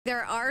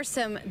There are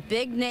some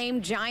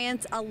big-name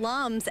Giants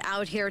alums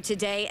out here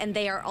today, and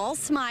they are all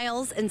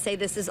smiles and say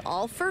this is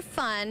all for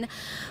fun.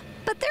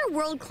 But they're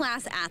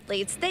world-class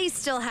athletes. They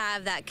still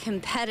have that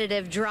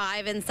competitive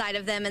drive inside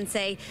of them and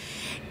say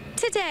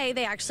today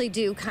they actually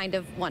do kind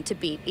of want to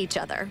beat each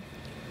other.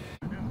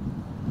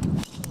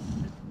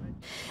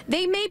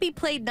 They maybe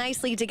played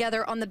nicely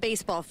together on the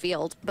baseball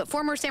field, but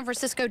former San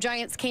Francisco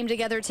Giants came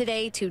together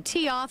today to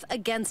tee off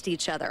against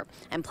each other.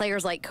 And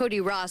players like Cody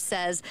Ross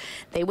says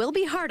they will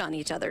be hard on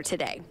each other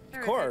today.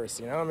 Of course,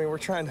 you know, I mean, we're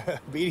trying to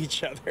beat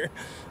each other.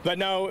 But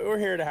no, we're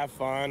here to have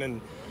fun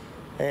and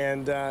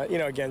you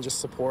know, again, just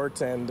support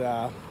and,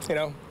 you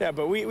know, yeah,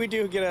 but we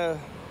do get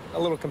a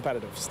little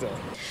competitive still.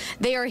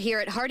 They are here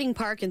at Harding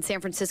Park in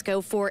San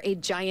Francisco for a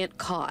giant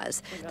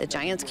cause, the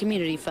Giants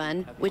Community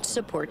Fund, which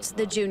supports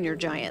the junior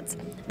Giants.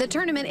 The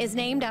tournament is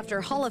named after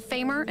Hall of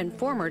Famer and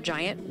former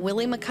Giant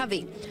Willie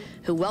McCovey,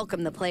 who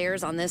welcomed the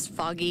players on this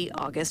foggy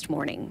August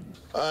morning.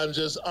 I'm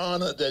just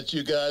honored that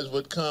you guys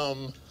would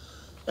come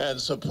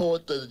and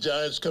support the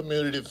Giants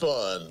Community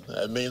Fund.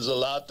 That means a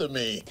lot to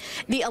me.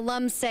 The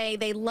alums say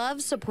they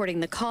love supporting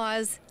the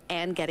cause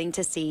and getting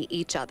to see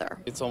each other.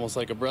 It's almost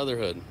like a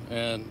brotherhood,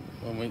 and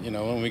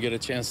when we get a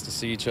chance to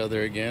see each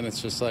other again,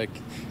 it's just like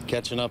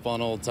catching up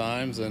on old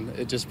times, and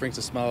it just brings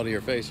a smile to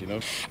your face, you know.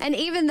 And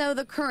even though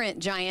the current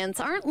Giants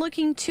aren't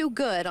looking too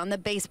good on the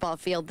baseball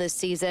field this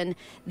season,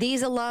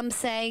 these alums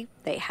say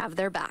they have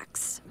their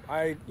backs.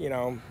 I, you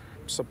know,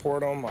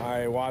 support them.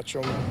 I watch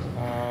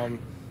them.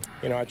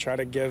 You know, I try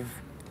to give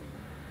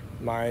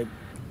my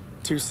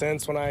 2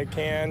 cents when I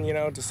can, you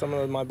know, to some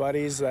of my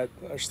buddies that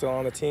are still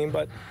on the team.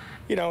 But,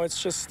 you know,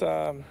 it's just, you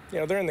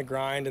know, they're in the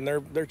grind and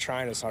they're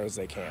trying as hard as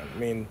they can. I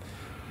mean,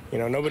 you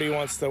know, nobody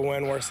wants to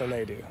win worse than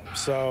they do.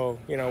 So,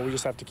 you know, we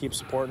just have to keep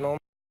supporting them.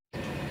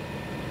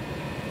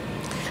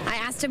 I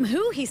asked him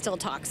who he still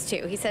talks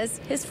to. He says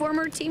his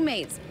former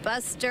teammates,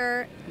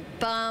 Buster,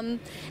 Bum.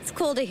 It's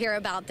cool to hear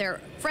about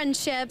their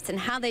friendships and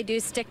how they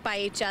do stick by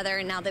each other,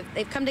 and now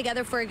they've come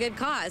together for a good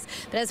cause.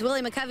 But as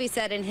Willie McCovey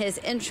said in his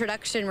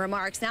introduction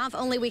remarks, now if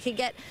only we could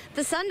get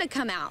the sun to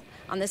come out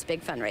on this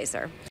big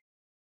fundraiser.